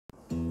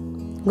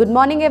Good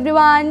morning,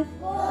 everyone.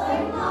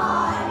 Good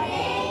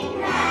morning,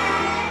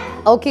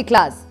 ma'am. Okay,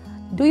 class.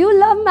 Do you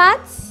love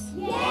maths?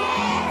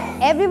 Yes.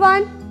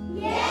 Everyone?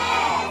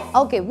 Yes.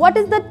 Okay, what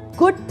is the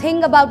good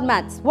thing about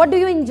maths? What do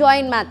you enjoy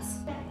in maths?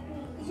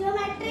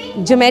 Geometry.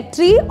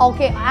 Geometry,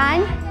 okay,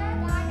 and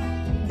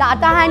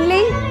data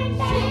handling,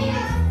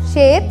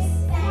 shapes,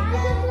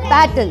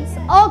 patterns.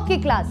 Okay,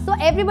 class. So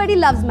everybody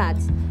loves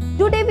maths.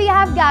 Today we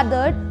have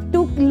gathered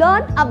to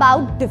learn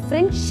about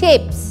different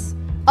shapes.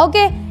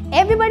 Okay,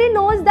 everybody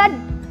knows that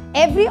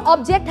every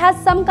object has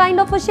some kind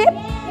of a shape?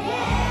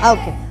 Yes.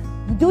 Okay.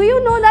 Do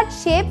you know that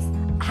shapes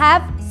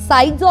have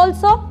sides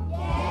also?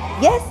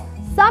 Yes. Yes.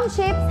 Some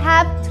shapes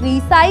have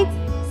 3 sides,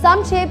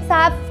 some shapes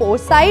have 4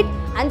 sides,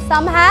 and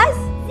some has?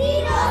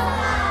 0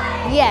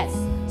 side. Yes.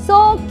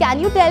 So, can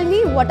you tell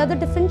me what are the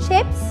different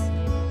shapes?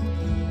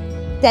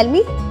 Tell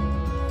me.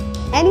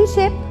 Any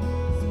shape?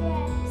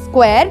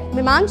 Square,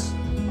 Mimansh.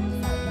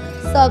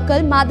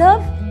 Circle,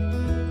 Madhav.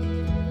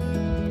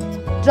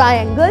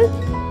 Triangle,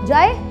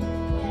 Jai.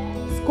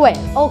 Square.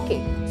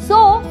 Okay.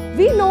 So,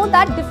 we know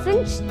that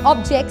different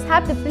objects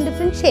have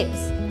different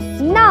shapes.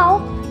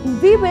 Now,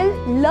 we will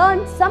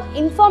learn some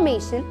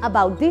information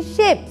about these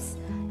shapes.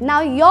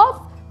 Now, your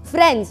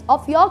friends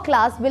of your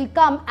class will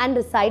come and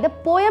recite a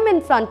poem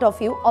in front of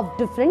you of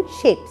different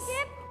shapes.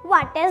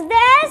 What is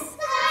this? Circle.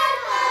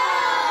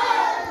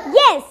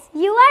 Yes,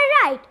 you are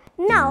right.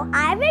 Now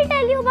I will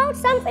tell you about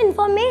some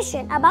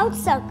information about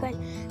circle.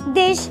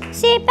 This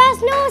shape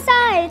has no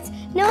sides,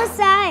 no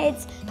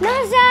sides,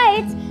 no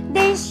sides.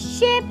 This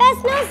shape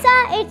has no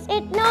sides,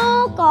 it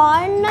no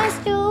corners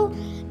too.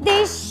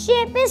 This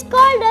shape is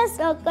called a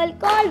circle,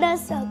 called a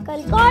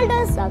circle, called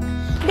a circle.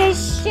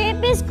 This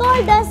shape is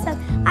called a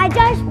circle. I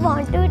just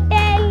want to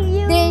tell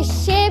you. This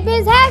shape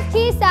is have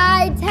 3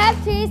 sides, have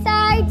 3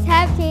 sides,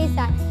 have 3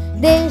 sides.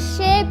 This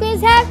shape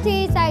is have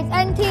 3 sides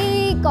and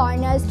 3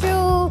 corners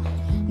too.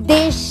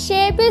 This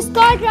shape is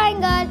called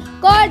triangle,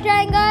 called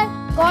triangle,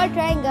 called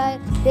triangle.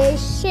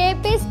 This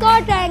shape is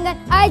called triangle.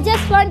 I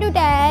just want to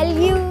tell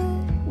you.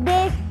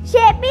 This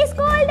shape is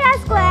called a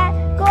square,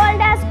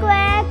 called a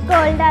square,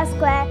 called a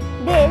square.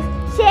 This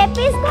shape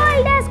is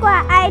called a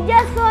square. I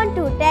just want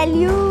to tell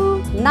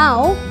you.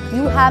 Now,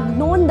 you have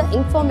known the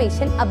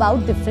information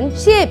about different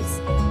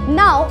shapes.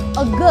 Now,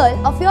 a girl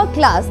of your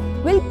class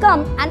will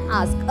come and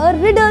ask her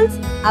riddles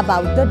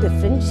about the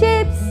different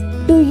shapes.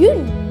 Do you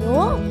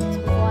know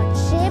what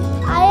shape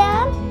I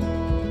am?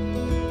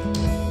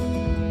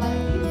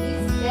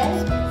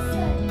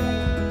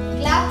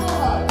 Clap for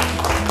her.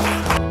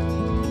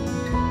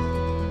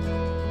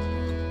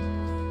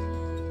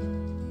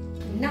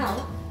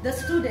 Now, the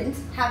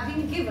students have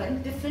been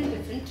given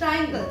different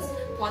triangles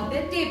on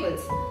their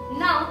tables.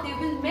 Now, they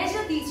will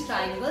measure these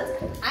triangles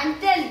and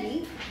tell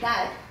me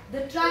that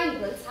the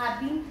triangles have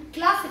been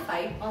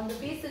classified on the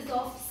basis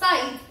of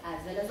sides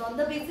as well as on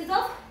the basis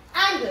of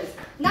angles.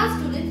 Now,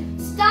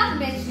 students, start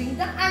measuring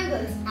the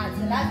angles as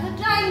well as the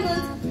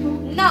triangles.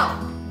 Now,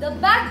 the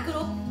back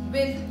group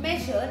will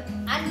measure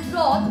and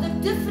draw the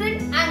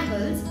different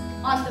angles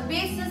on the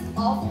basis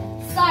of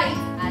sides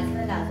as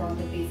well as on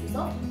the basis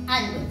of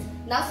angles.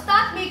 Now,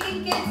 start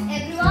making kids,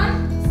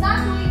 everyone.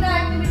 Start doing the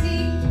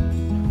activity.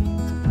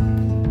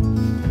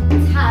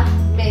 Have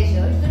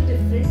measured the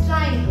different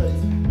triangles.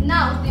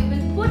 Now, they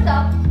will put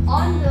up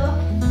on the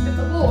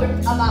board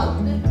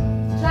about the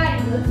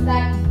triangles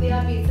that they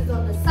are basis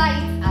on the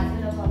sides as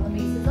well as on the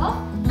basis of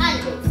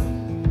angles.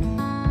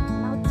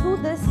 Now, through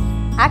this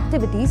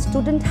activity,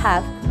 students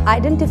have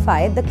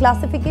identified the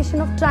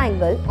classification of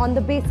triangle on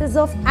the basis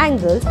of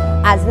angles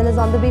as well as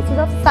on the basis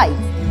of sides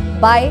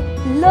by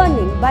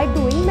learning, by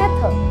doing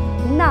method.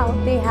 Now,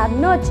 they have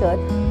nurtured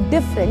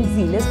different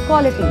zealous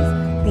qualities.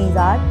 These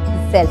are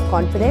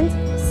self-confidence,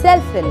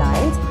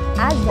 self-reliance,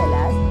 as well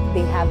as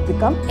they have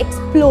become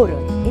explorer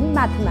in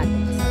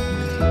mathematics.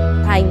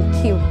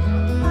 Thank you.